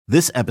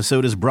This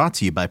episode is brought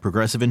to you by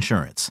Progressive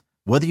Insurance.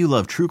 Whether you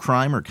love true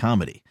crime or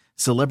comedy,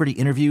 celebrity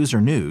interviews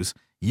or news,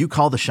 you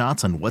call the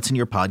shots on what's in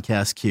your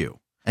podcast queue.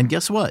 And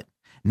guess what?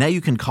 Now you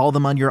can call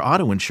them on your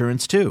auto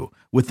insurance too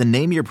with the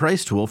Name Your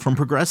Price tool from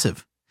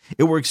Progressive.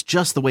 It works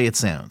just the way it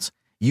sounds.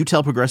 You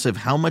tell Progressive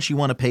how much you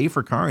want to pay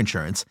for car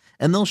insurance,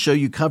 and they'll show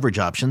you coverage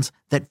options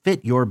that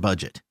fit your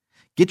budget.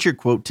 Get your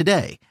quote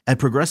today at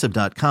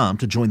Progressive.com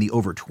to join the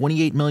over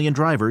 28 million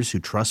drivers who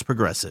trust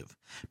Progressive.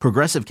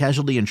 Progressive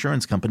Casualty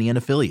Insurance Company and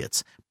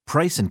Affiliates.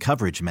 Price and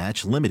coverage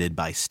match limited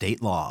by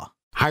state law.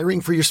 Hiring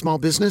for your small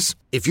business?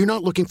 If you're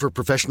not looking for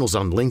professionals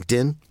on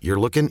LinkedIn, you're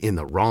looking in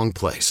the wrong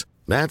place.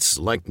 That's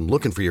like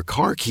looking for your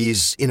car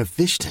keys in a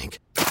fish tank.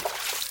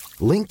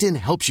 LinkedIn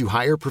helps you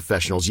hire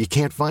professionals you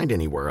can't find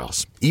anywhere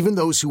else, even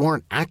those who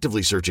aren't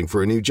actively searching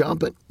for a new job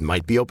but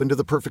might be open to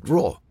the perfect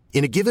role.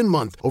 In a given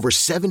month, over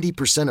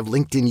 70% of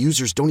LinkedIn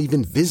users don't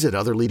even visit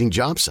other leading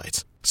job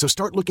sites. So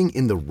start looking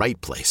in the right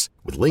place.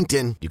 With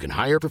LinkedIn, you can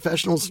hire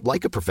professionals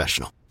like a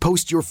professional.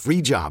 Post your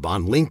free job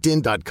on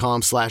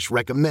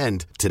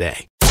linkedin.com/recommend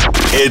today.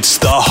 It's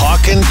the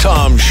Hawk and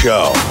Tom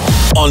Show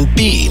on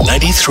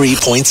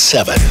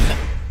B93.7.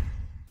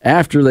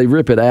 After they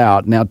rip it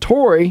out, now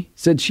Tori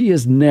said she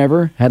has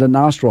never had a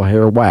nostril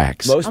hair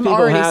wax. Most I'm people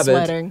already have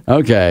sweating.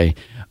 Okay.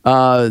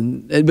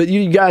 But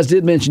you guys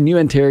did mention, you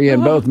and Terry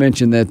Ann both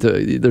mentioned that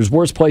there's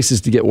worse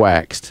places to get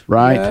waxed,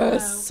 right?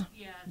 Yes.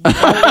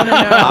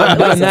 I've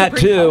done that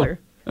too.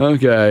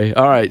 Okay.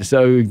 All right.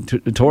 So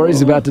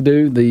Tori's about to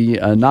do the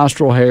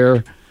nostril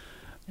hair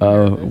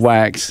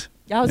wax.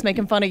 I was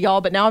making fun of y'all,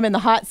 but now I'm in the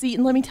hot seat,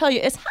 and let me tell you,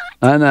 it's hot.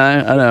 I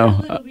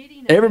know.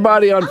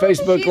 Everybody on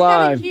Facebook she's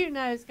Live. Got a cute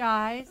nose,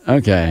 guys.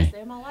 Okay.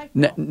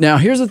 Yes, Now,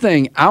 here's the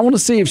thing. I want to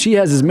see if she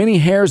has as many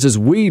hairs as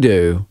we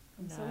do.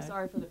 I'm so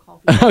sorry for the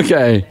coffee.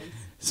 Okay.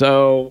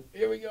 So,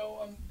 here we go.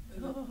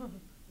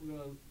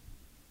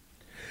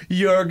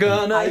 You're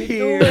gonna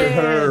hear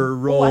her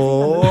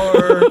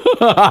roar.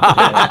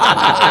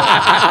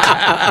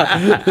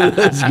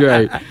 That's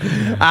great.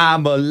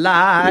 I'm a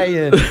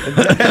lion. That's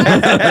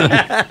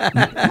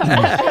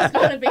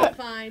going to be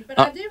fine. But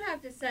I do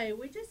have to say,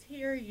 we just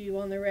hear you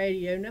on the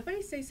radio.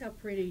 Nobody sees how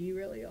pretty you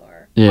really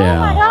are. Yeah. Oh,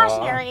 my gosh,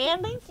 Terry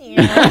Ann, thank you.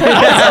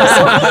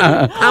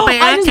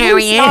 I just blew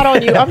snot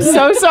on you. I'm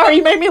so sorry.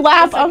 You made me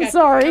laugh. I'm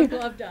sorry. I'm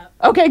gloved up.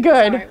 Okay,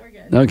 good. All right, we're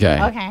good. Okay.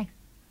 Okay.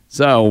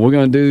 So, we're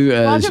going to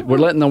do, we're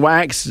letting the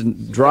wax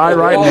dry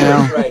right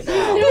now. She's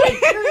doing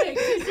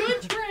tricks. She's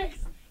doing tricks.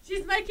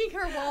 She's making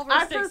her walrus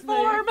I sticks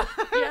perform. move.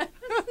 Yes.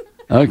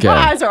 Okay.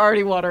 My eyes are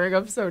already watering.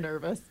 I'm so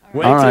nervous.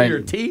 Wait All till right.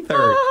 your teeth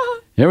hurt.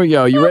 Here we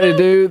go. You ready to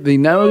do the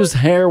nose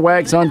hair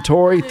wax on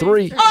Tori?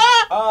 3.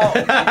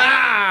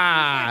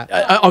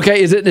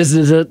 Okay, is it as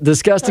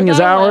disgusting as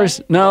ours?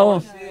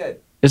 No?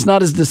 It's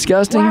not as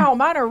disgusting? Wow,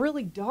 mine are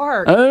really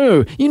dark.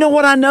 Oh, you know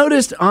what I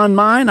noticed on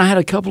mine? I had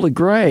a couple of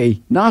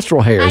gray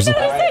nostril hairs.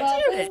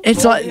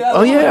 It's like,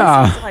 oh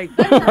yeah,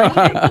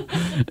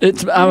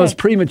 I was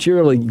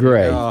prematurely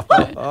gray. Oh,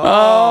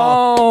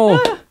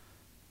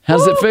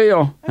 how's it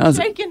feel? I'm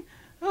shaking.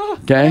 Oh,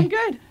 Okay. I'm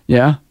good.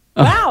 Yeah.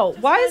 Wow,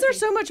 why is there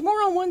so much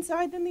more on one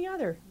side than the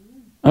other?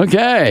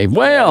 Okay.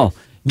 Well,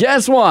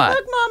 guess what?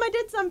 Look, Mom, I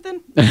did something.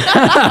 It's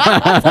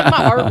like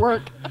my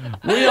artwork.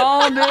 We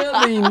all did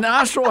the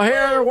nostril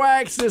hair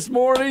wax this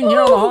morning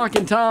here on the Hawk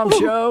and Tom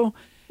Show.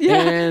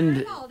 Yeah.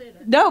 And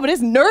No, but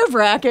it's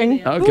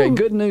nerve-wracking. okay,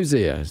 good news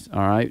is,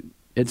 all right,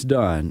 it's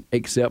done,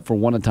 except for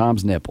one of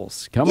Tom's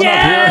nipples. Coming up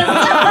here.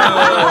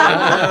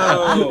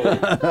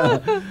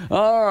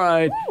 All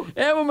right.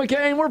 Evan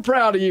McCain, we're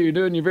proud of you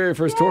doing your very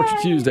first Torture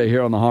Tuesday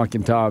here on the Hawk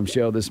and Tom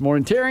Show this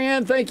morning. Terry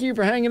Ann, thank you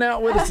for hanging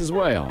out with us as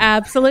well.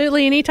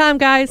 Absolutely. Anytime,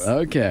 guys.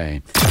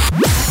 Okay.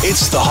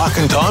 It's the Hawk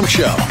and Tom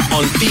Show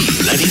on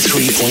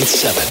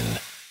B93.7.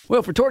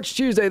 Well, for Torch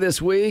Tuesday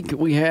this week,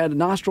 we had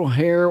nostril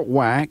hair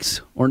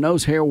wax or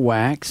nose hair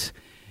wax.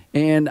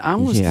 And I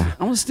want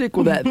to stick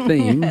with that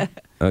theme.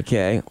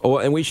 Okay. Oh,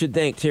 and we should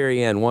thank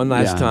Terry Ann one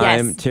last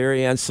time. Yes.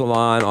 Terry Ann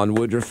Salon on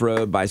Woodruff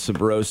Road by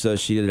Sabrosa.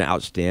 She did an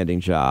outstanding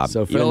job.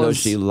 So, even though fellas-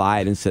 she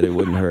lied and said it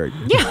wouldn't hurt.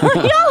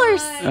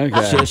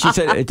 Okay. She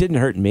said it didn't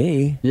hurt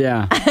me.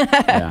 Yeah.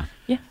 Yeah.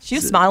 Yeah, she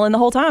was smiling the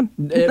whole time.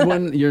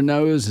 Edwin, your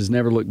nose has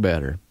never looked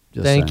better.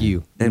 Just Thank saying.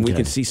 you. And we Okay.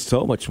 can see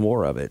so much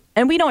more of it.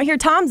 And we don't hear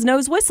Tom's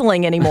nose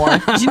whistling anymore.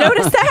 Did you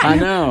notice that? I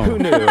know. Who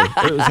knew?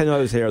 It was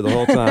nose hair the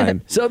whole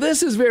time. So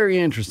this is very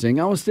interesting.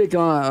 I want to stick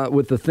on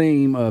with the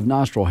theme of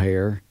nostril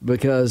hair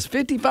because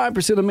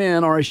 55% of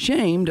men are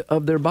ashamed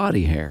of their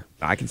body hair.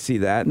 I can see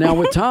that. Now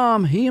with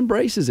Tom, he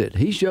embraces it.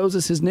 He shows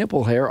us his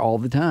nipple hair all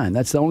the time.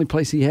 That's the only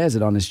place he has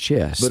it on his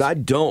chest. But I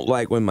don't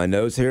like when my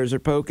nose hairs are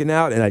poking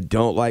out, and I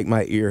don't like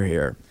my ear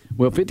hair.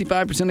 Well,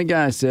 55% of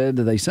guys said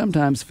that they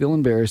sometimes feel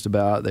embarrassed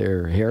about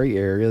their hairy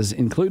areas,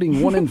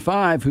 including 1 in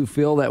 5 who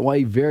feel that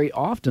way very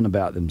often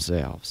about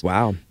themselves.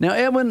 Wow. Now,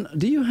 Edwin,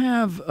 do you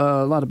have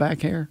a lot of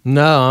back hair?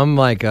 No, I'm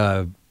like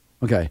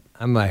Okay.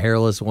 I'm a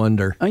hairless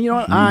wonder. You know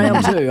what? I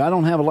am too. I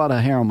don't have a lot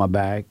of hair on my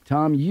back.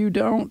 Tom, you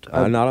don't?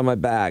 Not on my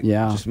back.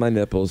 Yeah. Just my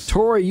nipples.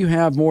 Tori, you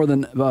have more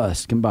than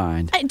us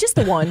combined. Just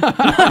the one.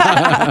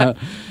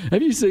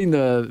 Have you seen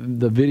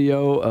the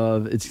video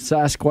of it's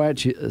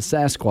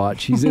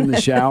Sasquatch? He's in the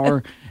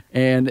shower,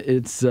 and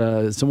it's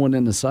someone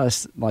in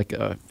the like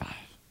a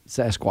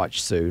Sasquatch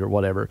suit or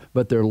whatever,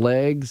 but their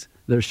legs.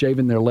 They're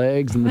shaving their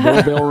legs and the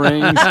doorbell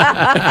rings.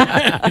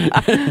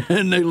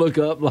 And they look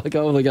up like,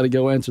 oh, they got to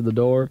go answer the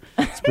door.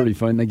 It's pretty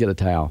fun. They get a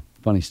towel.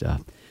 Funny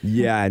stuff.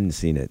 Yeah, I hadn't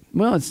seen it.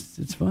 Well,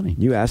 it's funny.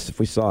 You asked if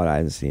we saw it. I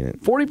hadn't seen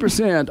it.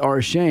 40% are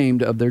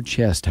ashamed of their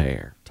chest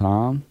hair.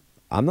 Tom?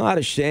 I'm not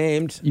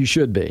ashamed. You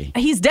should be.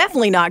 He's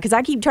definitely not, because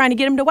I keep trying to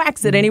get him to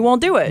wax it and he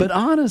won't do it. But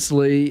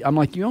honestly, I'm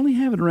like, you only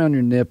have it around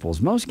your nipples.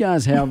 Most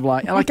guys have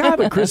like I have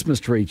a Christmas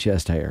tree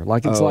chest hair.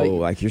 Like it's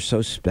like you're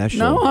so special.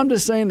 No, I'm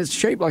just saying it's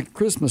shaped like a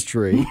Christmas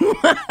tree.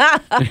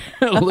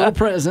 Little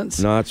presents.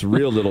 No, it's a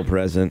real little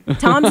present.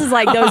 Tom's is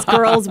like those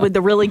girls with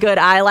the really good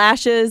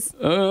eyelashes.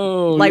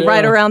 Oh, like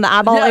right around the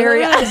eyeball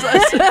area.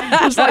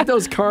 It's like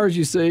those cars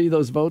you see,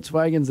 those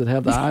Volkswagens that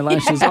have the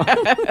eyelashes on.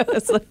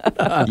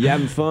 You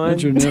having fun?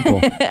 That's your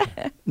nipple.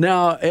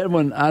 Now,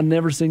 Edwin, I've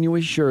never seen you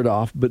with your shirt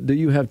off, but do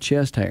you have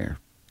chest hair?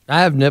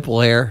 I have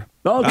nipple hair.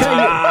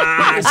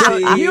 Okay.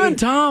 So you and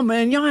Tom,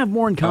 man, y'all have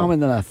more in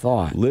common than I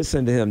thought.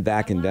 Listen to him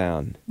backing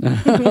down.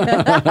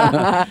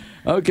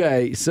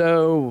 Okay,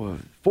 so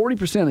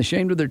 40%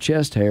 ashamed of their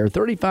chest hair,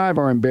 35%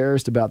 are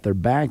embarrassed about their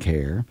back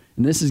hair,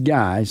 and this is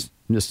guys.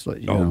 Just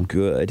you know.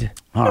 Good.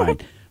 All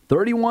right.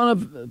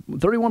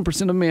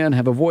 31% of men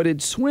have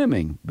avoided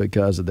swimming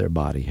because of their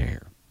body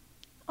hair.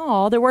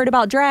 Oh, they're worried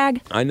about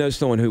drag. I know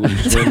someone who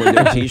would swim with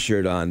their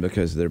T-shirt on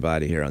because of their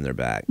body hair on their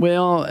back.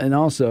 Well, and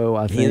also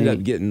I think he ended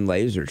up getting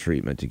laser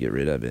treatment to get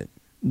rid of it.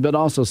 But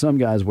also some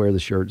guys wear the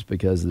shirts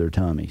because of their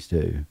tummies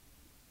too.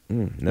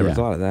 Never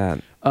thought of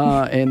that.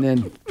 And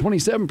then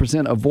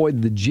 27%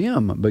 avoid the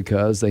gym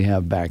because they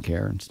have back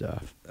hair and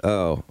stuff.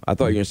 Oh, I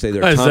thought you were going to say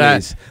their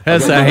tummies.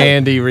 That's a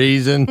handy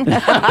reason.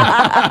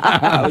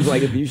 I was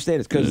like, if you're saying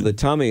it's because of the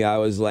tummy, I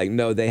was like,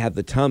 no, they have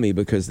the tummy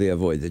because they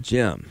avoid the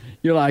gym.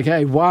 You're like,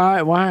 hey,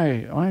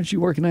 why aren't you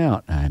working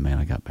out? Hey, man,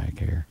 I got back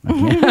hair.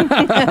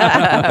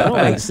 That don't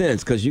make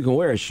sense because you can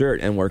wear a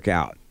shirt and work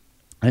out.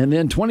 And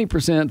then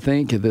 20%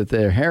 think that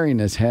their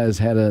hairiness has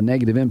had a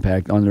negative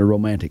impact on their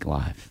romantic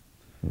life.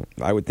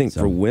 I would think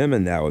for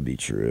women that would be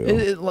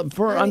true.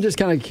 I'm just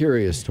kind of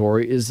curious,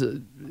 Tori. Is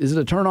it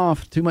a turn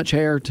off? Too much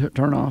hair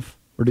turn off?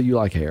 Or do you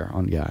like hair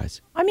on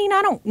guys? I mean,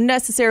 I don't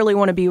necessarily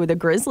want to be with a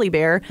grizzly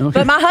bear,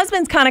 but my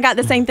husband's kind of got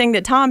the same thing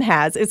that Tom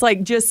has. It's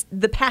like just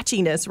the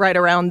patchiness right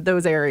around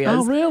those areas.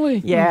 Oh, really?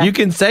 Yeah. You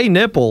can say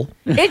nipple.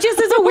 It just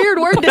is a weird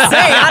word to say.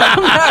 I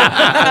don't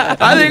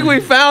know. I think we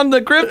found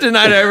the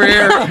kryptonite over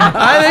here.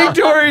 I think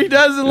Tori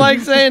doesn't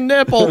like saying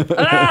nipple.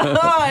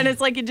 And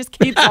it's like it just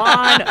keeps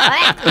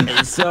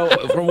on. So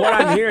from what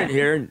I'm hearing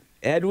here,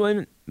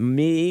 Edwin,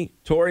 me,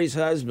 Tori's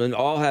husband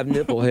all have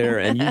nipple hair,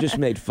 and you just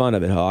made fun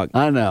of it, Hawk.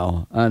 I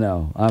know. I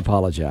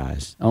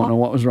apologize. I don't know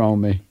what was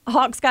wrong with me.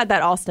 Hawk's got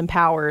that Austin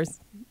Powers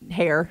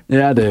hair.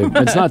 Yeah, I do.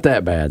 It's not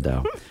that bad,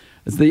 though.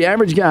 It's the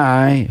average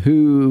guy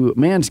who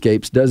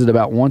manscapes does it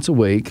about once a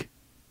week.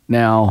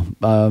 Now,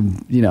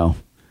 you know.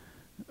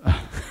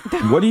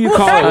 What do you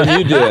call it when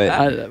you do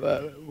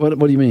it? What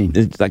do you mean?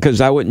 Because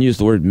I wouldn't use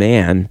the word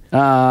man.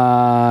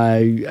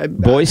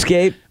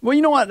 Boyscape? Well,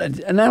 you know what?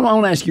 And I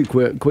want to ask you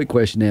a quick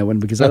question, Edwin,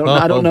 because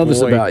I don't know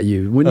this about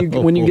you.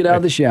 When you get out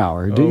of the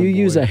shower, do you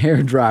use a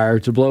hair dryer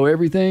to blow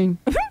everything?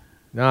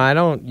 No, I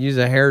don't use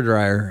a hair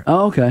dryer.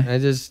 Oh, okay. I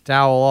just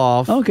towel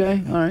off.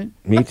 Okay, all right.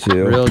 Me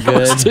too. Real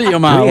good. We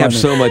have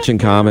so much in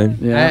common.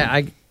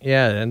 Yeah.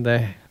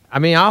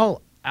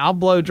 I'll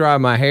blow dry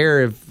my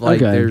hair if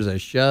there's a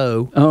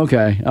show.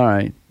 Okay, all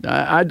right.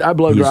 I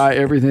blow dry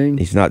everything.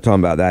 He's not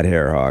talking about that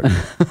hair, Hawk.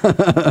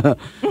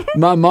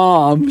 My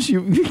mom, she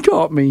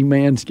caught me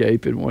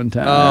manscaping one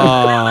time.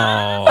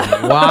 Oh,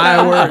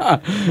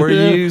 why were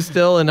you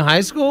still in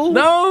high school?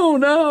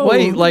 No.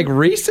 Wait, like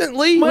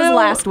recently? It was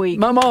last week.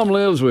 My mom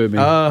lives with me.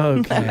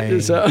 Okay.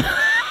 So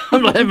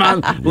I'm letting my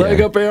leg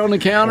up there on the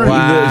counter.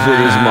 Wow. He lives with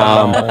his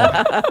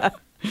mom.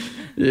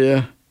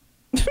 Yeah.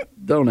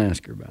 Don't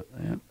ask her about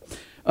that.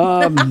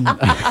 I'm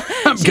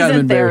She's kind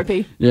of in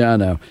therapy. Yeah, I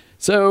know.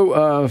 So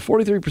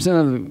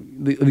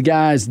 43% of the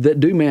guys that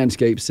do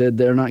manscape said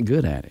they're not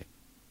good at it.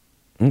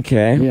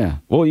 Okay. Yeah.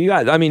 Well,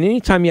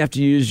 anytime you have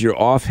to use your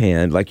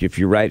offhand, like if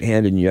you're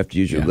right-handed and you have to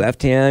use your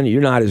left hand,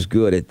 you're not as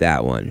good at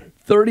that one.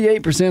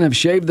 38% have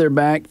shaved their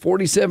back.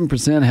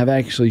 47% have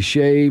actually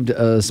shaved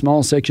a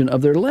small section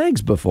of their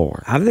legs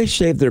before. How do they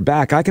shave their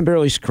back? I can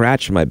barely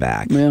scratch my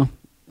back. Well,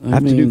 I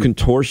have to do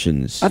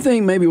contortions. I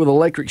think maybe with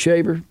electric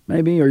shaver,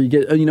 maybe, or you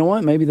get, you know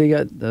what? Maybe they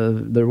got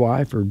their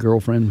wife or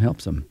girlfriend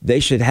helps them. They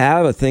should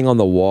have a thing on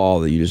the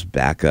wall that you just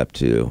back up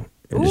to.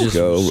 And just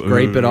go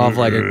scrape it off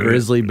like a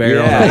grizzly bear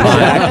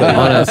exactly.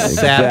 on a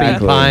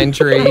sappy pine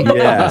tree.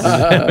 Yes.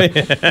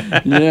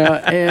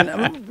 Yeah,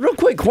 and real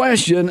quick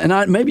question,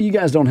 and maybe you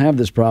guys don't have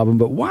this problem,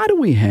 but why do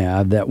we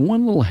have that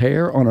one little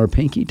hair on our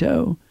pinky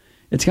toe?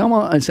 It's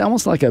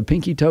almost like a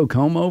pinky toe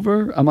comb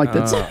over. I'm like,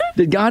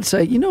 did God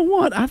say, you know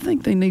what? I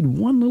think they need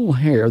one little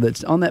hair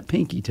that's on that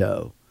pinky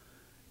toe.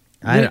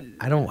 I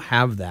don't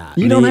have that.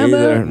 You don't have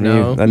that?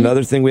 No.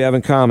 Another thing we have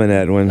in common,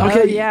 Edwin.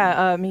 Oh,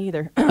 yeah, me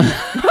either.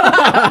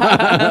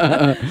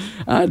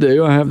 I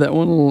do. I have that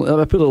one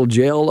little. I put a little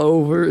gel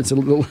over. It's a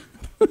little.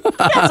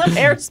 Got some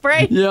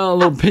hairspray. Yeah, a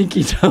little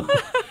pinky toe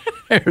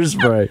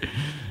hairspray.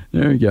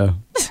 There you go.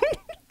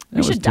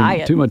 We should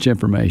diet. Too much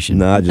information.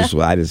 No, I just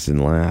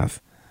didn't laugh.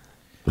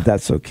 But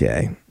that's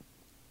okay.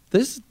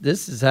 This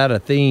has had a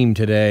theme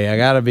today. I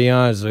got to be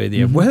honest with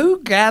you.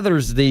 Who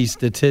gathers these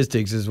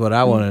statistics is what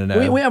I want to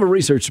know. We have a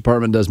research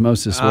department that does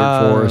most of this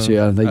work for us.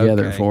 Yeah, they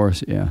gather it for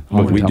us. Yeah.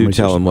 But we do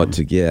tell them what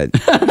to get.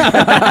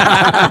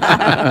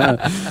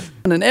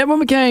 And Edwin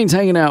McCain's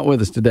hanging out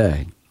with us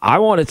today. I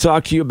want to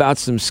talk to you about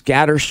some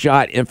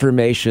scattershot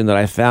information that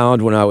I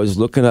found when I was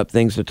looking up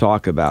things to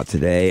talk about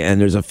today. And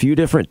there's a few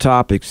different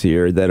topics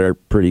here that are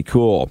pretty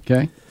cool.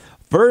 Okay.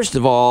 First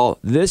of all,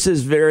 this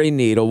is very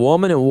neat. A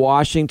woman in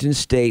Washington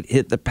State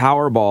hit the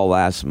Powerball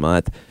last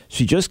month.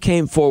 She just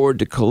came forward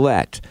to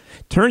collect.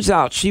 Turns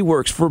out she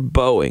works for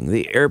Boeing,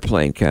 the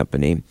airplane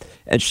company,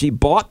 and she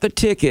bought the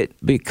ticket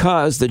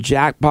because the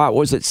jackpot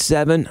was at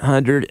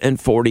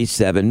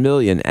 $747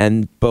 million,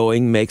 and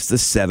Boeing makes the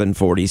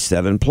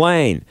 747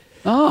 plane.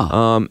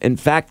 In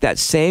fact, that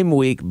same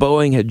week,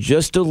 Boeing had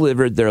just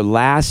delivered their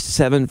last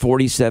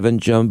 747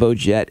 jumbo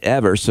jet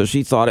ever, so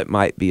she thought it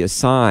might be a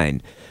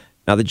sign.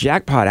 Now, the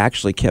jackpot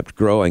actually kept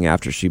growing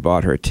after she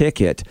bought her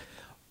ticket.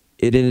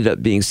 It ended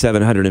up being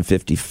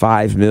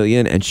 $755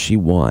 million, and she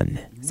won.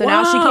 So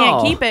now she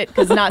can't keep it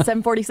because not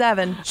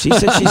 747. She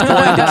said she's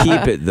going to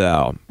keep it,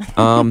 though.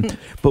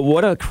 But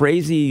what a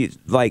crazy,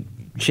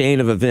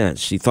 chain of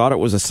events. She thought it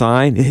was a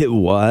sign. It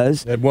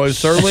was.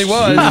 Certainly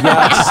was. She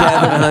got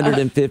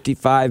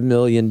 $755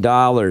 million.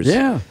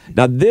 Yeah.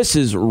 Now, this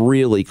is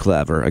really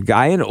clever. A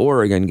guy in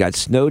Oregon got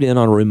snowed in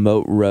on a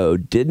remote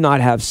road, did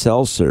not have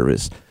cell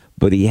service,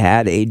 but he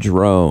had a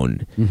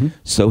drone.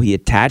 So he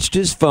attached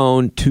his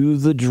phone to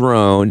the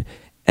drone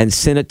and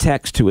sent a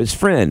text to his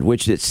friend,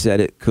 which it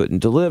said it couldn't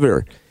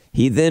deliver.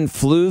 He then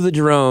flew the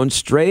drone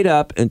straight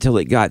up until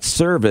it got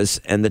service,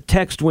 and the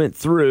text went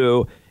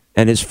through,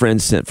 and his friend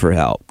sent for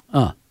help.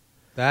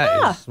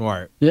 That is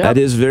smart. Yeah. That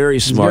is very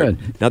smart.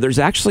 Good. Now, there's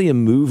actually a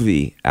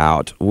movie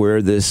out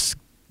where these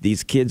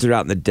kids are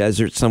out in the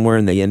desert somewhere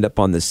and they end up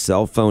on this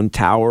cell phone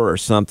tower or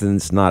something.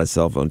 It's not a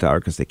cell phone tower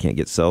because they can't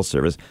get cell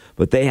service,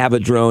 but they have a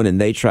drone and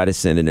they try to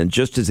send it. And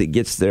just as it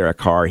gets there, a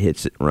car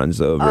hits it and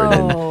runs over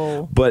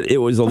it. But it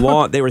was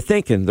they were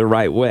thinking the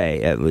right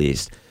way, at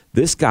least.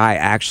 This guy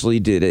actually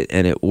did it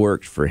and it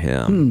worked for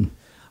him.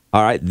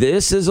 All right.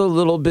 This is a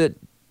little bit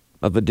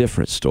of a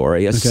different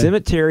story. A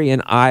cemetery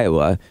in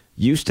Iowa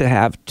used to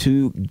have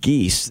two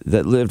geese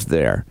that lived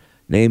there,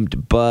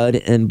 named Bud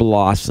and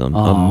Blossom,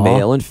 a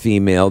male and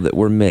female that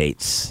were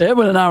mates.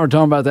 Edwin and I were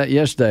talking about that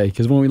yesterday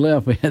because when we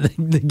left, we had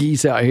the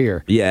geese out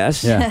here.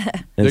 Yes. Yeah.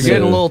 They're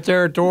getting a little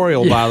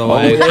territorial, by the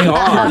way. They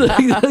are.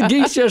 The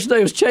geese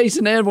yesterday was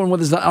chasing Edwin with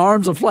his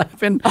arms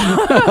flapping.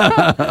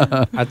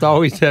 I thought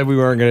we said we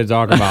weren't going to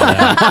talk about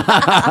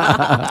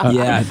that.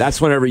 Yeah, that's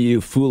whenever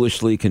you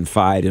foolishly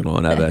confide in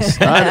one of us.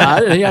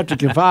 I didn't have to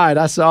confide.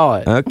 I saw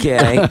it.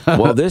 Okay.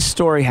 Well, this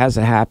story has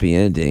a happy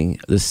ending.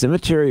 The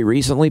cemetery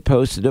recently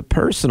posted a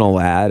personal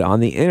ad on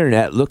the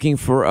internet looking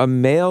for a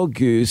male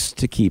goose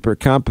to keep her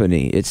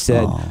company. It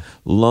said,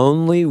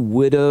 lonely,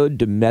 widowed,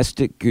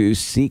 domestic goose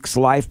seeks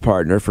life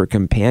partner for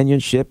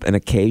companionship and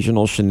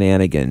occasional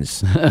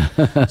shenanigans.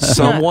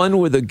 Someone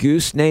with a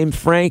goose named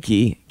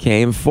Frankie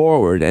came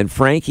forward, and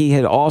Frankie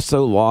had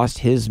also lost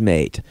his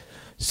mate.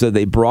 So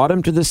they brought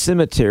him to the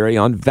cemetery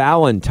on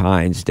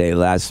Valentine's Day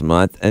last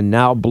month, and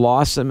now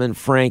Blossom and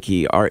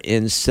Frankie are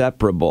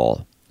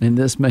inseparable. And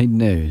this made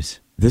news.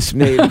 This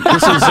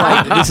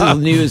is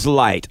news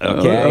light,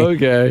 okay?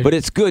 Okay. But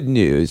it's good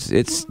news.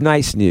 It's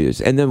nice news.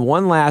 And then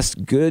one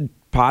last good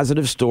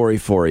positive story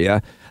for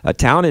you. A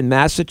town in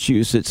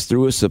Massachusetts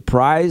threw a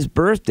surprise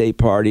birthday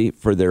party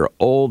for their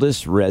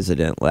oldest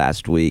resident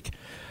last week.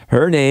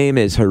 Her name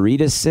is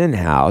Harita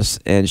Sinhouse,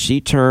 and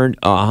she turned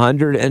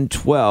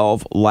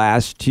 112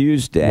 last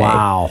Tuesday.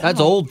 Wow.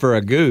 That's old for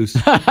a goose.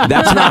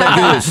 That's not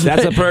a goose.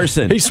 That's a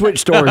person. He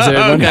switched stories,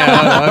 Edwin.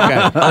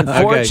 Okay.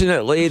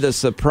 Unfortunately, the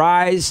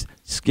surprise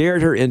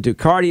scared her into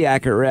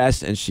cardiac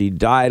arrest, and she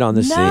died on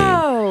the scene.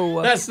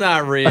 No. That's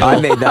not real. I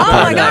made that Oh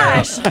my part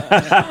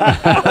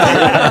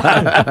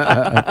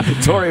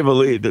gosh. Tori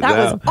believed it.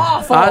 That was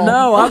awful. I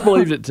know. I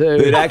believed it too.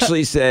 It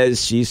actually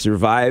says she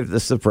survived the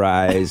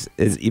surprise,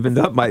 even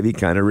though it might be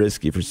kind of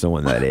risky for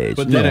someone that age.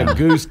 But then a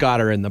goose got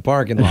her in the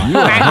parking lot. You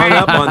were hung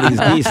up on these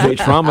geese. They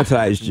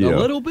traumatized you. A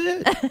little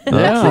bit.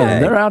 Yeah,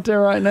 they're out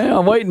there right now.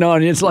 I'm waiting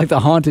on you. It's like the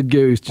haunted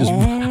goose, just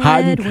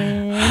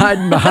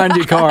hiding behind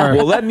your car.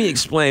 Well, let me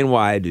explain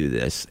why I do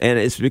this. And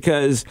it's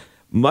because,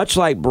 much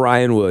like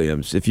Brian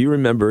Williams, if you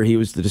remember, he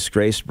was the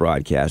disgraced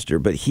broadcaster,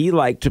 but he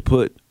liked to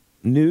put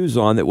news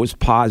on that was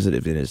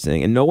positive in his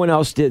thing, and no one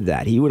else did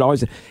that. He would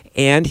always,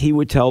 and he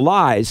would tell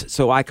lies.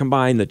 So I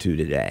combined the two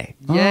today.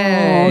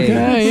 Yay!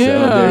 Okay, So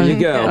there you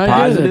go. I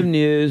Positive did.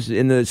 news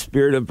in the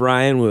spirit of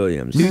Brian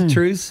Williams. 2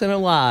 truths and a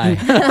lie.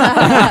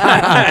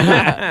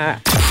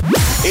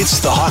 It's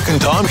the Hawk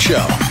and Tom Show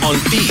on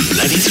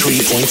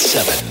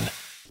B93.7.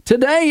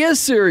 Today is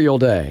cereal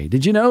day.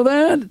 Did you know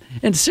that?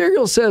 And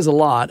cereal says a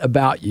lot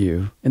about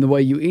you and the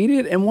way you eat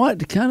it and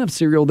what kind of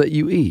cereal that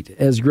you eat.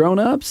 As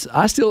grown-ups,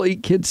 I still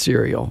eat kids'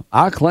 cereal.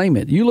 I claim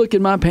it. You look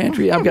in my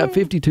pantry, I've got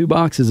 52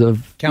 boxes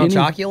of... Count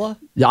Chocula?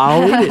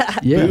 I'll eat it.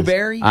 Yes.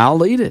 Blueberry?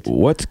 I'll eat it.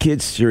 What's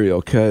kids' cereal?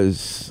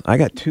 Because I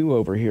got 2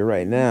 over here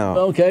right now.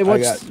 Okay, I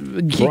got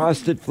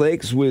Frosted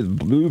Flakes with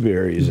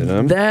blueberries in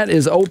them. That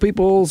is old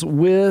people's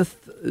with...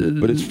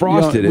 But it's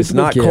frosted. It's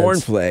not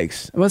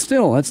cornflakes. Well,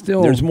 that's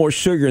still... There's more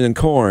sugar than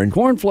corn.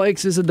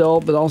 Cornflakes is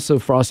adult, but also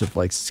Frosted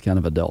Flakes is kind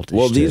of adultish.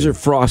 Well, these too. are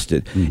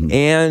frosted.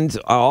 And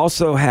I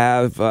also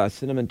have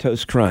Cinnamon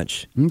Toast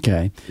Crunch.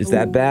 Okay. Is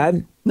that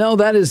bad? No,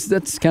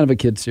 that's kind of a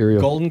kid cereal.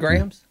 Golden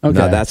Grahams? Okay.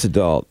 No, that's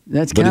adult.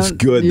 That's but kind it's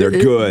good. They're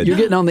good. You're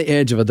getting on the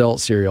edge of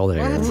adult cereal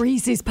there.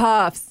 Reese's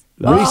Puffs.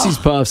 Reese's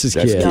Puffs is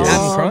That's kids. kids.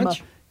 Captain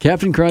Crunch?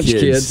 Captain Crunch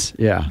Kids. kids.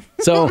 Yeah.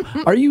 So,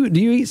 do you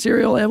eat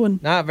cereal, Edwin?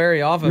 Not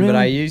very often, but Really?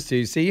 I used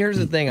to. See, here's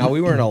the thing.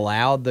 We weren't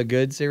allowed the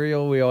good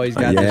cereal. We always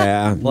got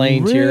Yeah. the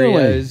plain Really?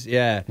 Cheerios.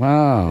 Yeah.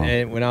 Wow.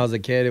 And when I was a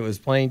kid, it was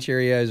plain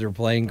Cheerios or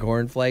plain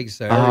cornflakes.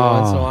 So every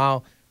once in a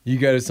while, you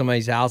go to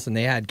somebody's house and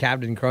they had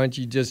Captain Crunch,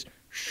 you just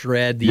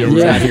shred the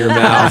ends out of your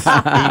mouth,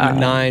 eating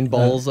 9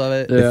 bowls of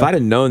it. If I'd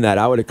have known that,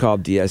 I would have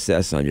called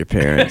DSS on your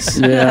parents.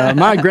 Yeah,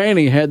 my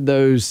granny had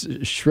those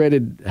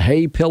shredded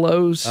hay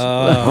pillows.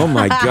 Oh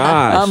my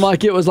gosh. I'm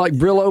like, it was like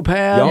Brillo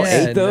pads. Y'all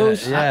ate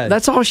those? Yeah.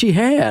 That's all she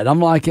had. I'm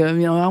like, I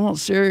want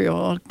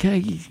cereal.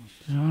 Okay,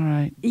 all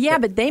right. Yeah,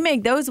 but they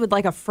make those with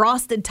like a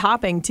frosted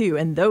topping too,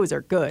 and those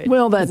are good.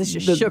 Well, 'cause that's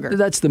it's just sugar.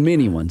 That's the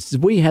mini ones.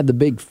 We had the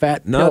big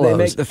fat No, pillows.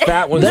 they make the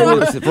fat ones They with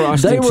were,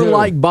 frosting they were too.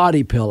 like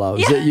body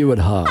pillows that you would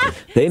hug.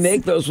 They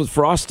make those with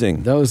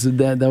frosting. Those and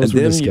were then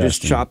disgusting. you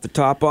just chop the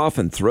top off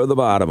and throw the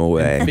bottom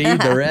away. Feed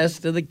the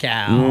rest of the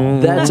cow.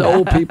 That's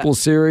old people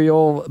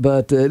cereal,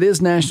 but it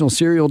is National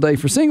Cereal Day.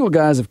 For single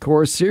guys, of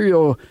course,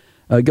 cereal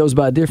goes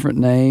by a different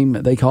name.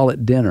 They call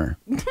it dinner.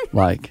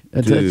 Like,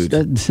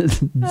 Dude.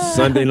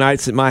 Sunday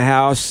nights at my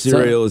house,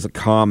 cereal is a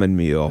common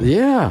meal.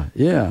 yeah.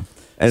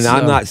 And So-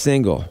 I'm not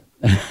single.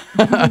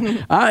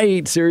 I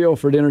eat cereal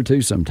for dinner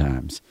too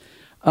sometimes.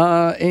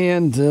 I'm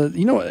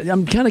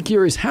kind of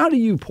curious. How do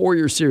you pour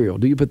your cereal?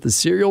 Do you put the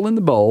cereal in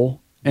the bowl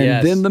and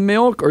Yes. then the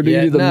milk, or do you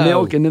Yeah, do the no.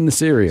 milk and then the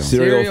cereal?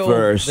 Cereal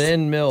first.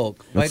 Then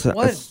milk. Like, That's,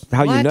 what? that's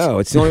how you What? know.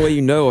 It's the only way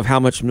you know of how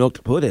much milk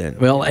to put in.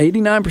 Well,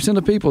 89%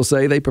 of people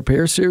say they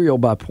prepare cereal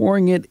by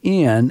pouring it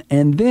in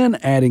and then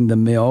adding the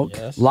milk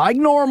like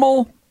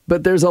normal.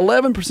 But there's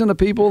 11% of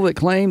people that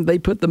claim they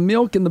put the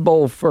milk in the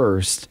bowl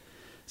first.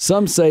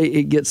 Some say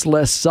it gets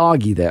less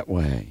soggy that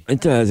way.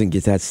 It doesn't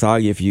get that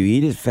soggy if you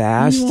eat it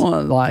fast. You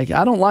want, I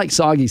don't like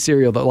soggy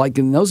cereal though. Like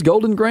in those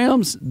Golden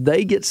Grahams,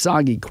 they get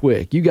soggy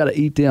quick. You got to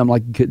eat them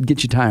like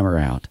get your timer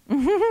out.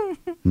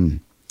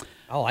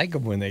 I like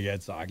them when they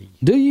get soggy.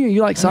 Do you?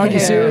 You like soggy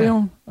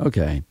cereal?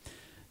 Okay.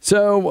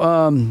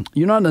 So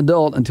you're not an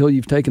adult until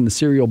you've taken the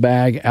cereal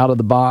bag out of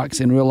the box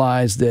and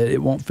realized that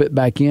it won't fit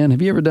back in.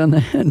 Have you ever done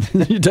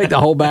that? You take the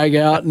whole bag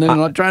out and then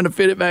like trying to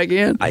fit it back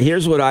in?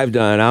 Here's what I've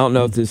done. I don't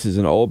know if this is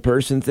an old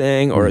person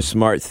thing or a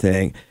smart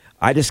thing.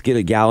 I just get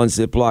a gallon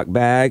Ziploc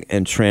bag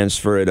and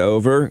transfer it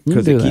over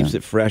because do it that. keeps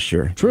it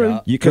fresher. True.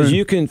 Because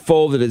you can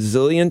fold it a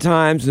zillion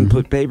times and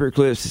put paper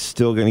clips. It's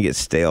still going to get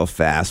stale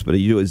fast. But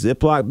if you do a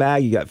Ziploc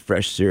bag, you got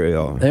fresh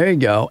cereal. There you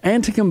go.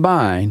 And to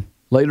combine,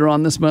 later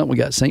on this month, we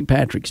got St.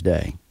 Patrick's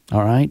Day.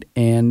 All right.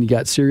 And you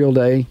got Cereal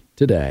Day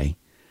today.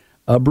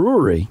 A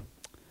brewery,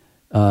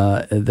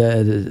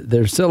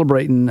 they're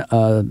celebrating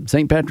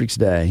St. Patrick's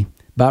Day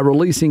by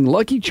releasing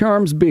Lucky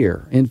Charms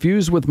beer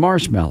infused with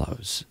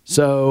marshmallows.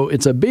 So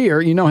it's a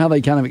beer. You know how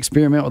they kind of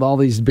experiment with all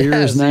these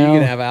beers so now? you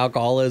can have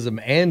alcoholism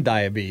and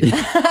diabetes.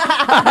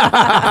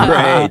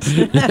 Great.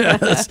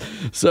 Yes.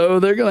 So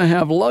they're going to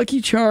have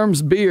Lucky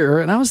Charms beer.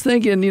 And I was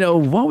thinking,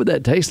 what would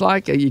that taste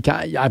like?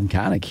 I'm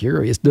kind of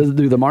curious. Do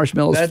the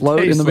marshmallows That float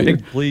in tastes the beer?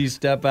 like, please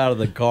step out of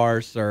the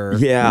car, sir.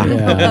 Yeah.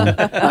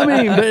 Yeah. I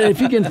mean, but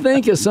if you can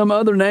think of some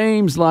other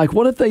names, like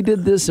what if they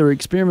did this or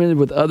experimented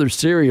with other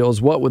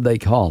cereals, what would they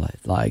call it?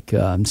 Like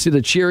instead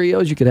of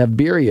Cheerios, you could have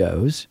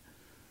Beerios.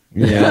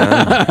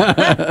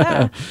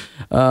 Yeah.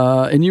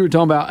 And you were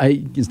talking about,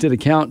 hey, instead of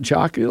Count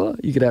Chocula,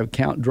 you could have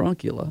Count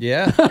Druncula.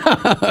 Yeah.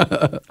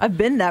 I've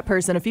been that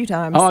person a few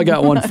times. Oh, I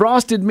got one.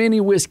 Frosted mini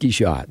whiskey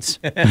shots.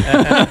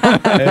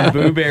 And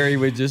Blueberry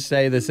would just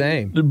say the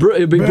same. It'd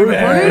be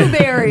Blueberry.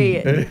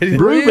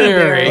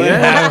 Blueberry.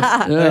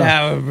 Yeah.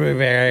 Have a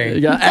Blueberry.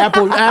 You got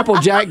Apple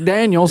Jack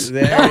Daniels.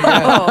 There you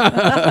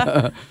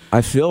go.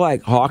 I feel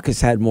like Hawk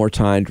has had more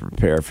time to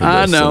prepare for this.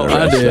 I know, than the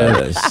I rest of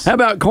did. us. How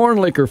about corn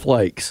liquor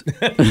flakes?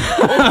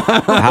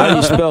 How do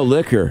you spell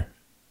liquor?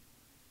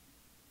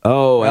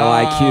 Oh,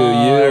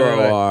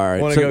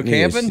 LIQUOR. Want to go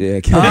camping?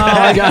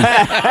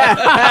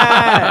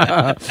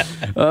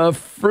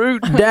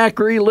 Fruit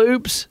daiquiri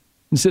loops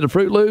instead of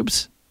Fruit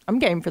Loops. I'm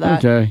game for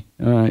that. Okay.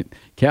 All right.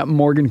 Captain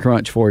Morgan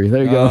Crunch for you.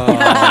 There you go. Hey,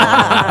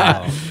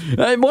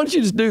 why don't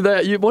you just do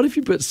that? What if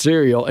you put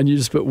cereal and you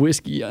just put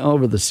whiskey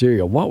over the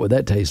cereal? What would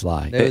that taste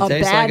like? It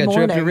tastes like a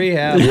trip to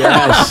rehab.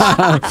 Yes.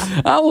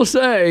 I will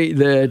say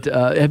that,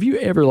 have you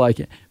ever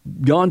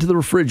gone to the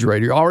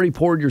refrigerator, you already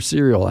poured your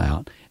cereal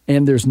out,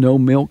 and there's no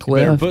milk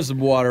Better left? put some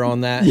water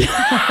on that.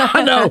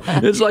 I know.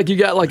 It's like you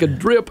got like a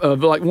drip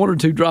of like 1 or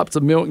 2 drops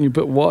of milk and you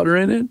put water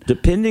in it.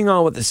 Depending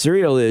on what the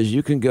cereal is,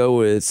 you can go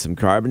with some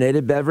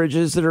carbonated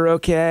beverages that are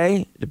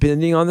okay,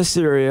 depending on the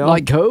cereal.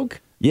 Like Coke?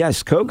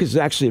 Yes, Coke is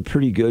actually a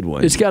pretty good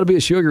one. It's got to be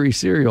a sugary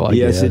cereal, I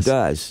guess. Yes, it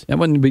does. That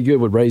wouldn't be good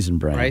with Raisin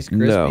Bran. Rice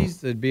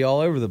Krispies, they'd be all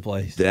over the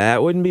place.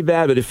 That wouldn't be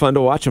bad, but it's fun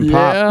to watch them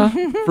pop. Yeah.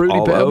 Fruity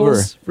all Pebbles.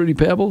 over. Fruity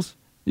Pebbles.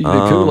 You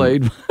can do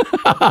Kool-Aid.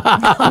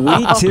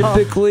 We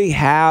typically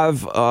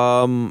have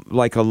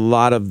like a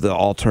lot of the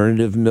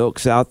alternative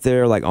milks out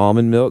there, like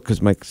almond milk,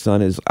 because my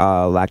son is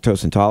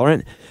lactose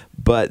intolerant.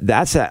 But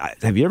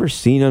have you ever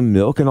seen a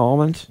milk and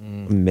almond?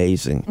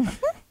 Amazing.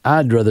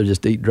 I'd rather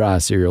just eat dry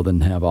cereal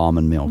than have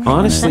almond milk.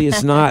 Honestly,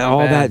 it's not all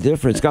that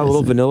different. It's got a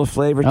little vanilla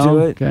flavor to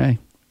it. Okay.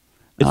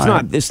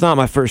 It's not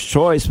my first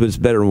choice, but it's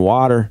better than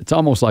water. It's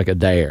almost like a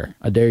dare.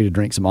 I dare you to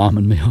drink some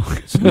almond milk.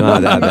 It's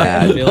not that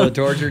bad. Feel the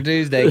Torture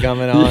Tuesday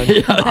coming on.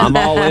 I'm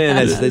all in.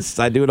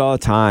 I do it all the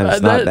time.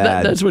 It's not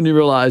bad. That's when you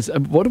realize, are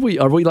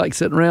we like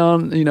sitting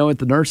around, at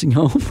the nursing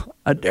home?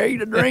 I dare you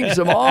to drink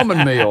some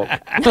almond milk.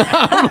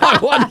 I'm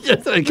like, what did you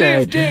think?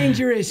 It's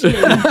dangerous.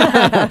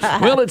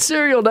 Well, it's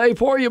cereal day.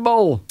 Pour your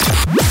bowl.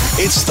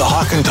 It's the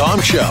Hawk and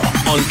Tom Show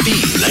on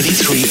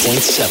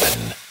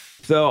B93.7.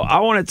 So I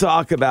want to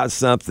talk about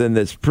something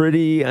that's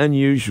pretty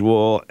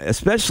unusual,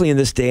 especially in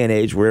this day and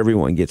age where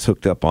everyone gets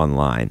hooked up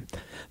online.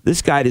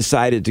 This guy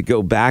decided to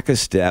go back a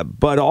step,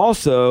 but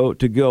also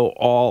to go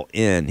all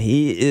in.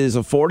 He is a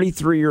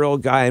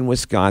 43-year-old guy in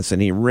Wisconsin.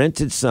 He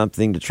rented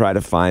something to try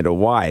to find a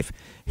wife.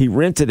 He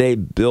rented a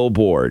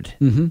billboard.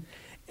 Mm-hmm.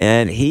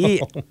 And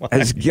he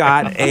has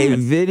got a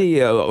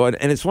video,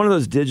 and it's one of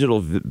those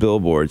digital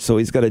billboards. So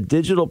he's got a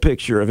digital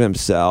picture of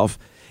himself,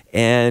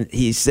 and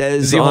he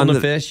says, "Is he holding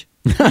a fish?"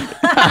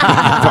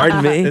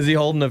 Pardon me? Is he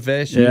holding a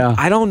fish? Yeah.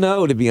 I don't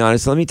know, to be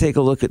honest. Let me take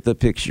a look at the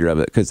picture of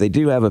it, because they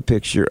do have a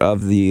picture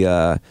of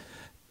the...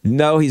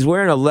 No, he's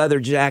wearing a leather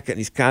jacket, and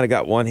he's kind of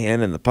got one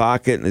hand in the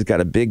pocket, and he's got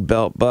a big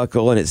belt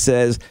buckle, and it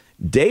says,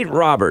 "Date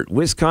Robert,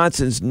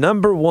 Wisconsin's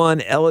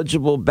 #1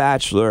 eligible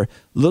bachelor,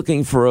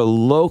 looking for a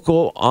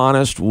local,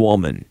 honest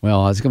woman."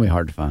 Well, it's going to be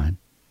hard to find.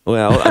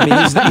 Well, I mean,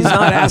 he's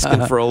not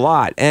asking for a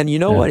lot. And you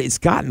know what? It's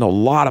gotten a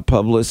lot of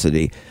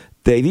publicity.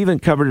 They've even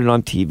covered it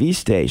on TV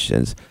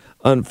stations.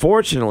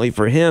 Unfortunately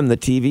for him, the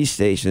TV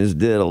stations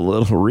did a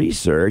little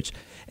research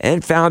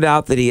and found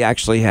out that he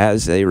actually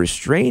has a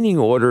restraining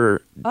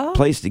order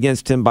placed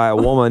against him by a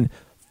woman,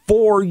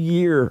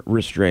 4-year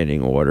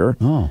restraining order.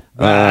 Oh.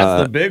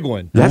 That's the big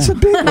one. That's a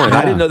big one.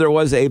 I didn't know there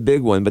was a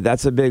big one, but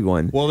that's a big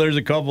one. Well, there's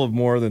a couple of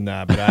more than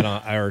that, but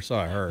I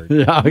heard.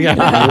 Wow.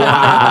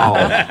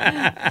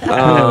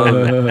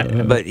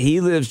 But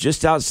he lives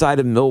just outside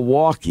of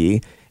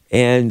Milwaukee,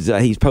 and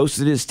he's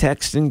posted his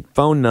text and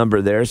phone number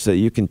there so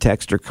you can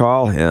text or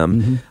call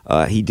him.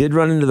 Mm-hmm. He did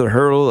run into the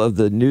hurdle of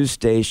the news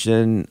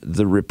station.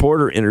 The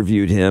reporter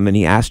interviewed him, and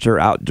he asked her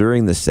out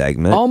during the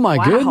segment. Oh,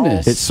 my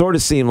goodness. It sort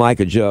of seemed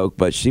like a joke,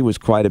 but she was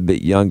quite a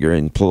bit younger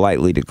and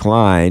politely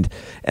declined.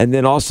 And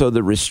then also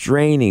the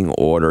restraining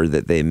order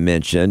that they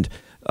mentioned.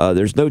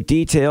 There's no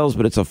details,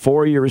 but it's a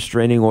 4-year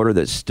restraining order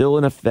that's still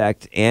in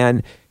effect,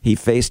 and he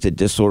faced a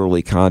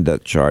disorderly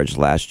conduct charge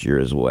last year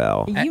as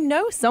well.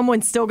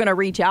 Someone's still going to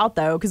reach out,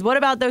 though, because what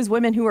about those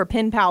women who are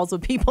pen pals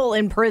with people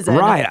in prison?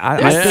 Right.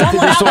 I think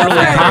the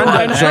disorderly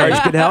conduct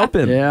charge could help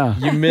him. Yeah.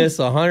 You miss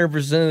 100%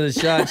 of the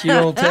shots you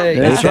don't take.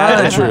 That's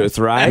right. The truth,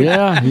 right?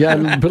 Yeah, you got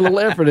to put a little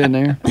effort in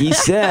there. He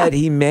said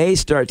he may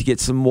start to get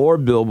some more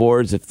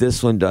billboards if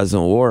this one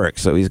doesn't work,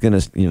 so he's going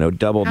to,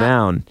 double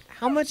down.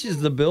 How much does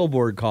the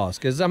billboard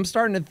cost? Because I'm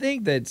starting to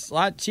think that it's a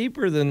lot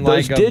cheaper than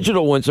those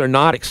digital ones are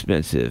not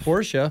expensive.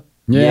 Porsche.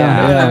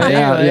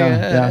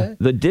 Yeah.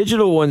 The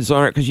digital ones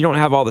aren't, because you don't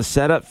have all the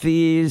setup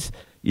fees.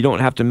 You don't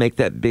have to make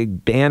that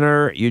big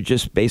banner. You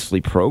just basically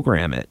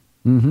program it.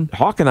 Mm-hmm.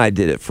 Hawk and I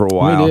did it for a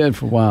while. We did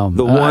for a while.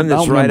 The one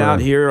that's right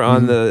out here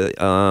on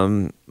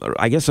the,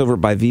 I guess over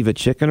by Viva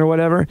Chicken or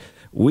whatever.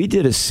 We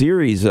did a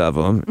series of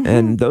them,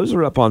 and those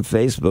are up on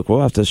Facebook.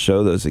 We'll have to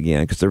show those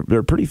again because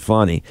they're pretty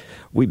funny.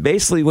 We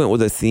basically went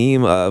with a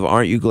theme of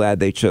 "Aren't you glad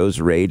they chose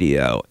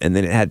radio?" And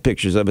then it had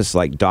pictures of us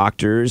like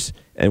doctors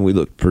and we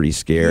looked pretty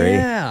scary.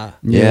 Yeah.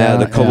 Yeah,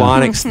 the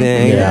colonics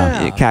thing.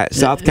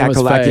 South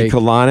Kakalaki It's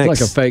colonics.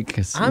 like a fake.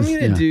 I'm going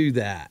to do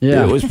that.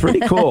 Yeah. It was pretty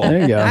cool. There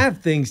you go. I have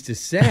things to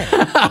say.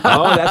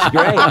 Oh, that's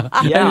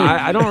great. Yeah,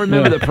 I don't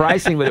remember the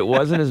pricing, but it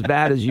wasn't as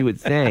bad as you would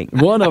think.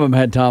 One of them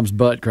had Tom's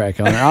butt crack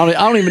on it. I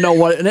don't even know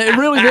what it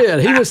really did.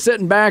 He was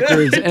sitting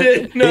backwards. And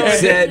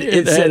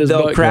It said his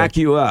they'll butt crack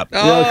you up.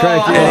 They'll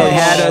crack you And it up.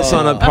 had us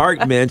on a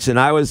park bench, and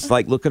I was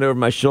like looking over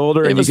my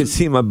shoulder, and was- you could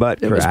see my butt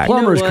it was crack.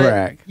 plumber's You know what?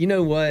 crack. You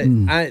know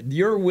what?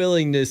 Your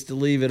willingness to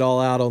leave it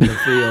all out on the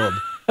field.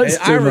 That's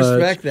I too much.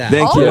 respect that.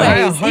 Thank you.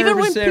 Always, I even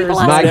when 100% people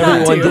respect ask Not not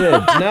everyone to.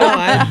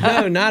 did.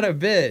 No, not a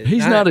bit.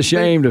 He's not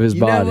ashamed of his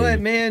you body. know what,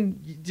 man?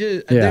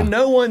 Yeah.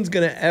 No one's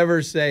gonna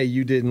ever say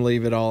you didn't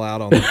leave it all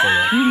out on the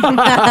field.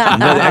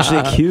 No, they actually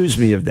accused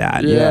me of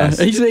that. Yeah, Yes.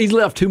 he's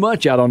left too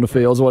much out on the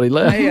field. Is what he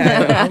left. Hey,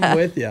 I'm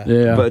with you.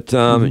 Yeah, But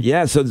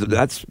yeah, so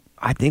that's.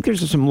 I think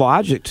there's some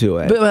logic to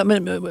it. But I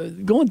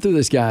mean, going through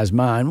this guy's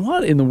mind,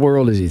 what in the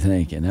world is he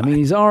thinking? I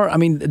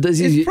mean, does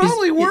he? It's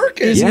probably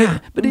working. Yeah.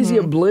 But is he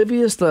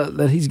oblivious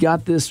that he's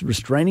got this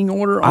restraining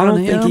order on I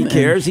don't him? think he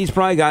cares. He's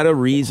probably got a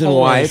reason Hold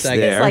on why a it's second.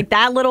 there. It's like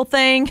that little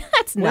thing.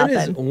 That's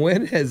nothing.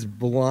 When has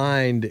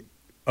blind,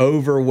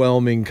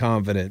 overwhelming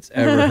confidence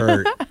ever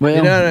hurt? Well,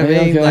 you know what I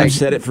yeah, mean? okay. I've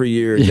said it for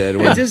years,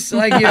 Edwin. It's just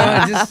like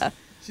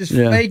just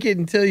Yeah. fake it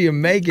until you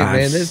make it,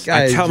 man. This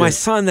guy. I is tell my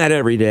just- son that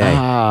every day.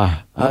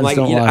 I I'm like,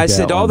 don't you know, like I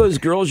said, that all one. those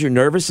girls you're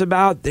nervous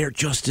about, they're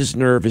just as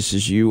nervous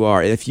as you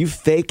are. If you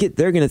fake it,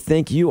 they're going to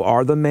think you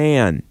are the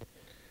man.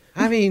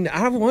 I mean,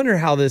 I wonder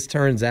how this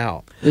turns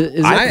out.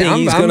 I think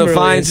he's going to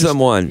find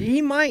someone.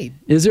 He might.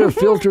 Is there a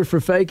filter for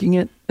faking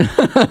it?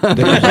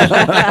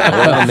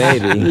 Well,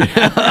 maybe.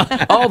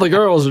 All the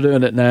girls are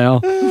doing it now.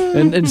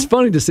 And it's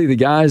funny to see the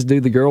guys do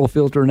the girl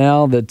filter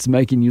now that's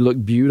making you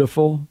look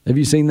beautiful. Have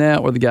you seen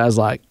that? Where the guy's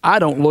like, I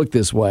don't look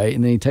this way.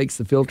 And then he takes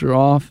the filter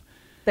off.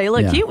 They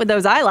look Yeah. cute with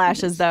those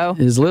eyelashes, though.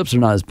 His lips are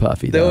not as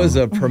puffy, There though. was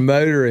a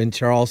promoter in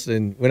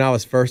Charleston when I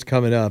was first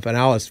coming up, and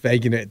I was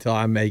faking it till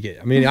I make it.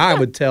 I mean, I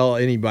would tell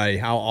anybody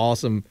how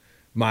awesome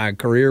my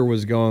career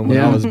was going when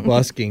Yeah. I was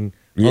busking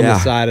on the Yeah.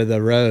 side of the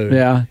road.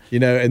 Yeah. You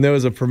know, and there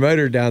was a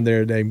promoter down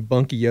there named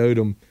Bunky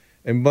Odom.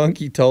 And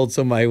Bunky told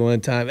somebody one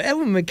time,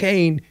 Edwin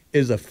McCain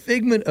is a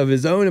figment of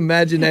his own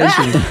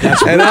imagination.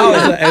 and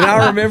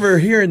I remember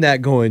hearing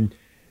that going,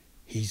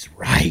 he's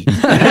right.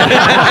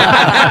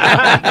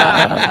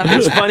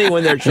 It's funny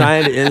when they're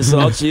trying to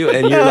insult you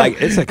and you're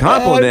like, it's a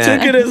compliment. I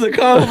took it as a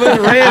compliment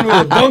and ran with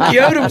it. Bunky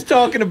Odom's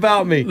talking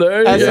about me. There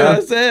you That's go. what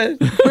I said.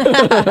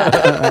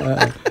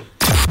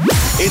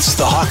 It's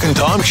the Hawk and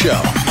Tom Show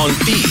on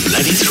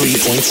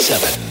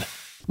B93.7.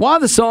 While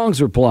the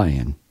songs were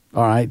playing,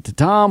 all right,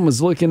 Tom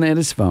was looking at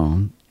his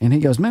phone, and he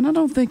goes, man, I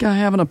don't think I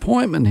have an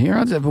appointment here.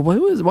 I said, well,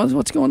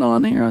 what's going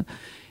on here?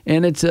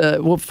 And it's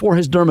for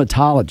his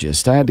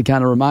dermatologist. I had to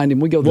kind of remind him.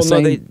 We go the Well,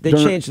 same. no, they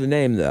changed the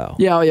name, though.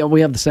 Yeah,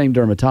 we have the same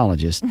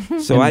dermatologist.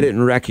 So I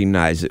didn't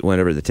recognize it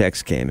whenever the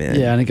text came in.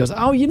 Yeah, and he goes,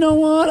 oh, you know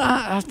what?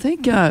 I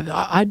think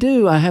I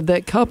do. I have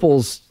that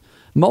couple's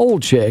mole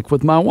check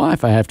with my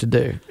wife I have to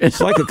do.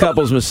 It's like a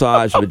couple's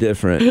massage, but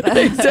different.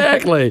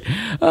 Exactly.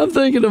 I'm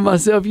thinking to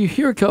myself, you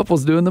hear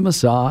couples doing the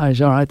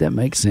massage. All right, that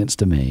makes sense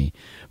to me.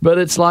 But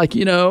it's like,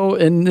 you know,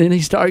 and then he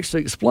starts to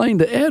explain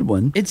to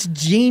Edwin. It's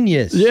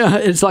genius. Yeah,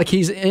 it's like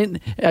he's in.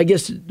 I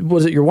guess,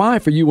 was it your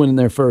wife or you went in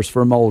there first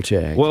for a mole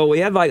check? Well, we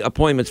had like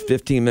appointments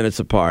 15 minutes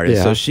apart. And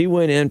Yeah. so she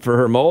went in for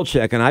her mole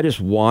check, and I just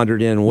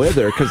wandered in with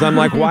her because I'm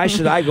like, why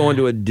should I go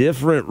into a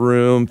different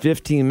room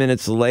 15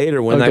 minutes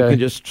later when I Okay. can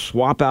just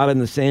swap out in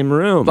the same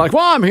room? Like,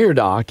 well, I'm here,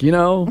 Doc, you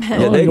know?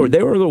 yeah, they were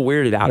a little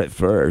weirded out at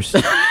first.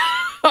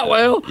 Oh,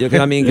 well.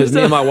 I mean, because me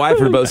and my wife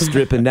were both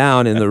stripping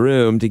down in the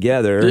room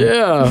together.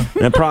 Yeah.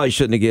 And I probably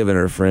shouldn't have given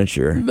her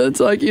Frencher. It's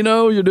like, you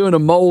know, you're doing a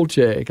mole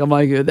check. I'm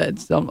like,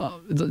 it's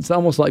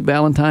almost like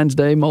Valentine's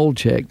Day mole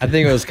check. I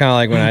think it was kind of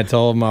like when I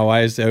told my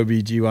wife's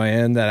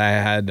OBGYN that I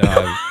had.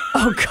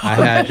 Oh, God. I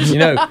had, you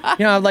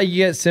know, like you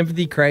get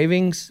sympathy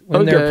cravings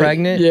when they're Okay.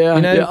 pregnant. Yeah,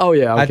 You know? yeah. Oh,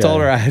 yeah, I okay.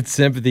 told her I had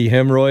sympathy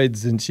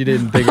hemorrhoids, and she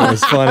didn't think it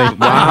was funny.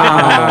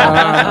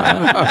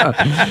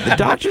 The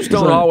doctors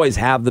don't always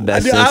have the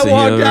best sense I of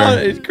walked humor. out,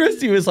 and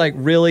Christy was like,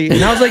 "Really?"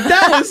 And I was like,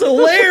 "That was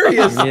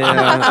hilarious."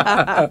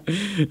 Yeah.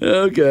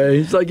 Okay.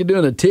 It's like you're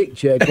doing a tick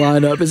check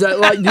lineup. Is that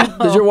like,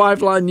 does your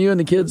wife line you and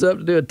the kids up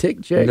to do a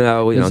tick check?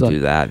 No, we It's don't like- do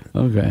that.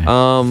 Okay.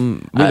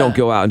 We don't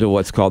go out into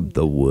what's called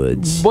the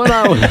woods. But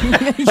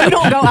You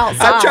don't go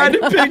outside. I tried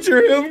to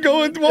picture him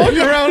walking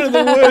around in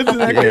the woods,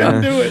 and I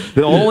couldn't do it.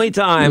 The only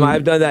time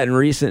I've done that in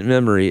recent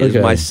memory is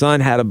Okay. my son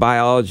had a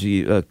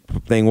biology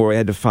thing where we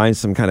had to find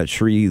some kind of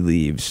tree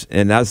leaves,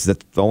 and that's the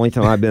only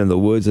time I've been in the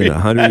woods in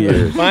 100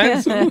 years.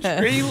 Find some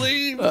tree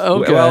leaves.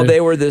 Okay. Well,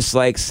 they were this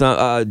like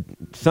some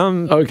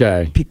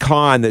Okay.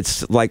 pecan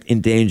that's like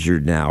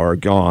endangered now or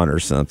gone or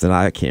something.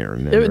 I can't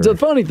remember. The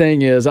funny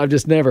thing is, I've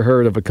just never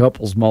heard of a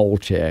couple's mole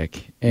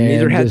check. And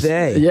Neither had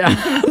they.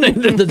 Yeah,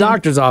 the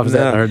doctor's office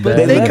hadn't heard But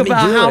that. think let me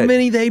about do how it.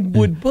 many they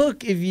would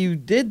book if you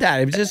did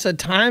that. It was just a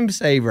time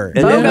saver.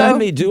 And they let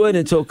me do it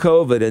until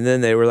COVID, and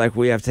then they were like,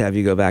 we have to have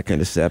you go back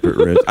into separate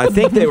rooms. I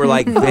think they were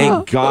like,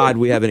 thank God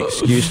we have an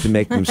excuse to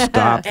make them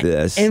stop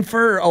this. And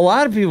for a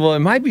lot of people, it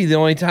might be the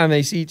only time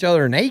they see each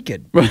other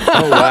naked.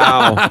 Oh,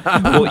 wow.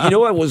 Well, you know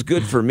what was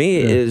good for me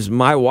is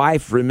my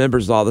wife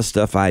remembers all the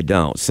stuff I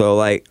don't. So,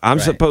 like, I'm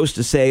supposed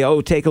to say,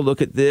 oh, take a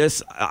look at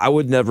this. I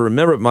would never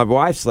remember it. My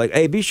wife's like,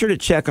 hey, be sure to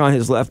check on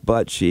his left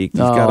butt cheek.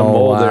 He's got a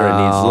mole there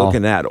and he's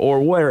looking at,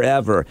 or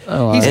wherever.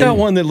 He's got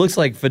one that looks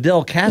like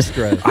Fidel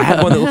Castro. I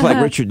had one that looked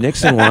like Richard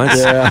Nixon once.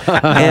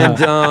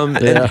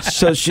 And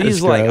so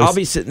she's like, gross. I'll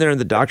be sitting there and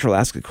the doctor will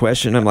ask a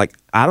question. I'm like,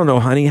 I don't know,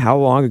 honey, how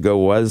long ago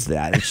was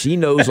that? And she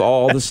knows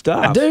all the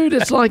stuff. Dude,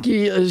 it's like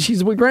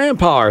she's with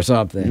grandpa or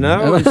something.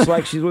 No, it's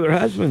like she's with her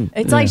husband.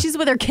 It's like she's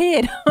with her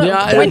kid.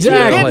 Yeah, when you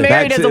exactly. get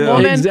married That as a too.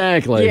 woman,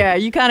 Exactly. Yeah,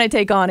 you kind of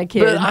take on a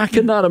kid. But I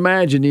could not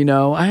imagine, hey,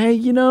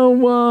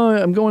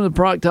 I'm going to the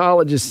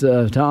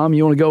proctologist, Tom.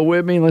 You want to go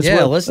with me?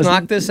 Let's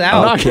knock this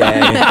out. Okay.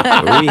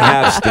 We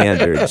have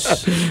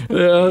standards.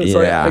 It's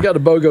like, I got a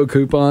BOGO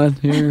coupon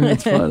here.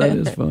 It's fun. That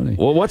is funny.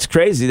 Well, what's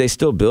crazy, they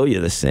still bill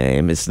you the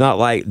same. It's not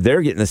like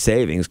they're getting the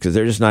savings because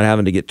they're just not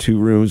having to get 2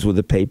 rooms with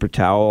a paper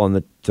towel on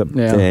the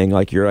thing,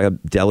 like you're a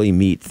deli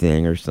meat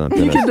thing or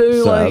something. You can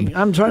do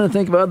I'm trying to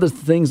think of other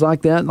things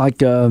like that. Like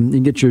you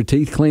can get your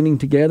teeth cleaning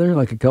together,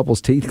 like a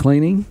couple's teeth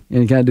cleaning,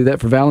 and you kind of do that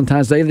for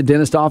Valentine's Day. The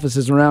dentist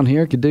offices around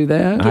here could do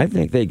that. I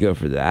think they go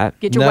for that.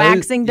 Get your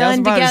waxing done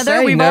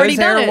together. We've nose already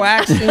hair done it.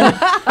 waxing,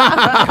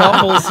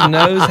 couples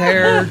nose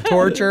hair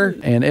torture.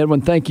 And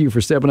Edwin, thank you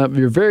for stepping up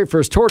your very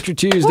first Torture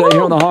Tuesday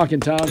here on the Hawk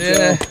and Tom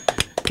Show.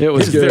 It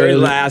was His good. very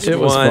last it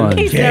was one. fun.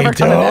 He's never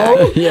coming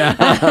back.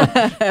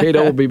 Yeah.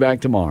 Kato will be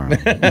back tomorrow.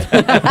 It's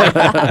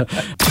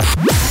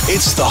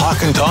the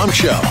Hawk and Tom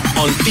Show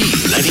on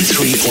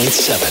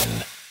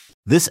B93.7.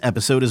 This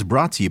episode is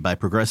brought to you by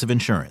Progressive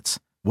Insurance.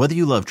 Whether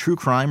you love true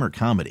crime or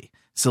comedy,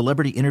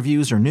 celebrity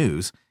interviews or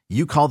news,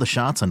 you call the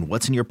shots on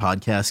what's in your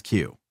podcast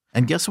queue.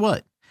 And guess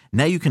what?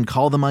 Now you can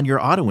call them on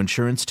your auto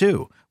insurance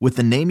too with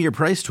the Name Your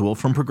Price tool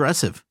from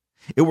Progressive.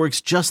 It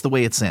works just the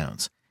way it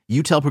sounds.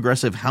 You tell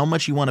Progressive how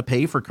much you want to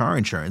pay for car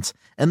insurance,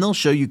 and they'll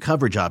show you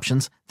coverage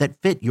options that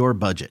fit your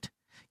budget.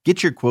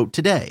 Get your quote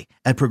today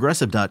at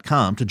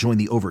Progressive.com to join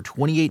the over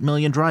 28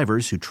 million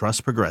drivers who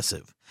trust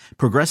Progressive.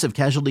 Progressive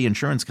Casualty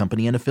Insurance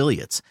Company and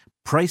Affiliates.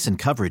 Price and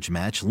coverage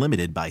match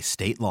limited by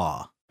state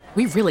law.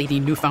 We really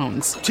need new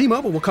phones.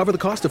 T-Mobile will cover the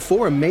cost of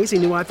 4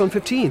 amazing new iPhone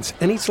 15s,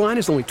 and each line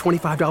is only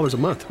 $25 a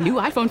month. New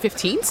iPhone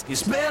 15s?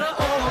 It's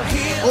better over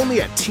here.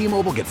 Only at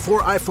T-Mobile, get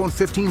 4 iPhone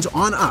 15s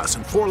on us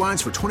and 4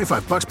 lines for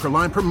 $25 per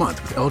line per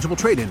month with eligible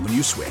trade-in when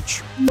you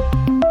switch.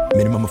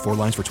 Minimum of 4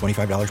 lines for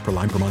 $25 per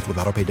line per month with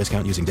autopay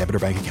discount using debit or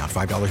bank account.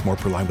 $5 more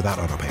per line without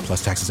autopay,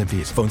 plus taxes and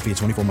fees. Phone fee at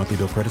 24 monthly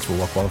bill credits for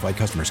well-qualified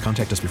customers.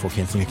 Contact us before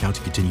canceling account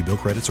to continue bill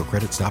credits or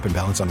credit stop and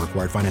balance on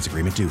required finance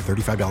agreement due.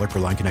 $35 per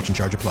line connection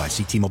charge applies.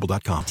 See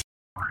T-Mobile.com.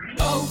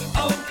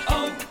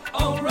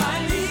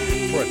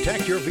 O'Reilly.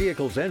 Protect your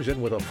vehicle's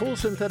engine with a full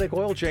synthetic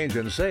oil change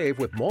and save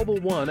with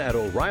Mobil 1 at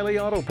O'Reilly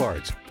Auto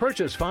Parts.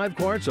 Purchase 5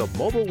 quarts of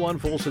Mobil 1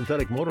 full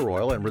synthetic motor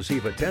oil and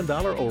receive a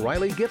 $10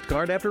 O'Reilly gift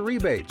card after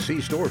rebate.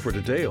 See store for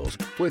details.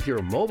 With your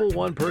Mobil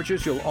 1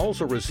 purchase, you'll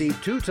also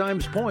receive 2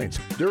 times points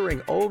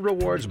during O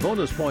Rewards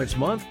Bonus Points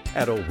Month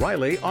at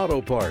O'Reilly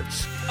Auto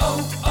Parts.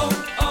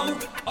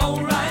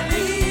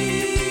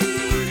 O'Reilly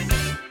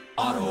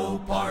Auto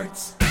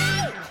Parts.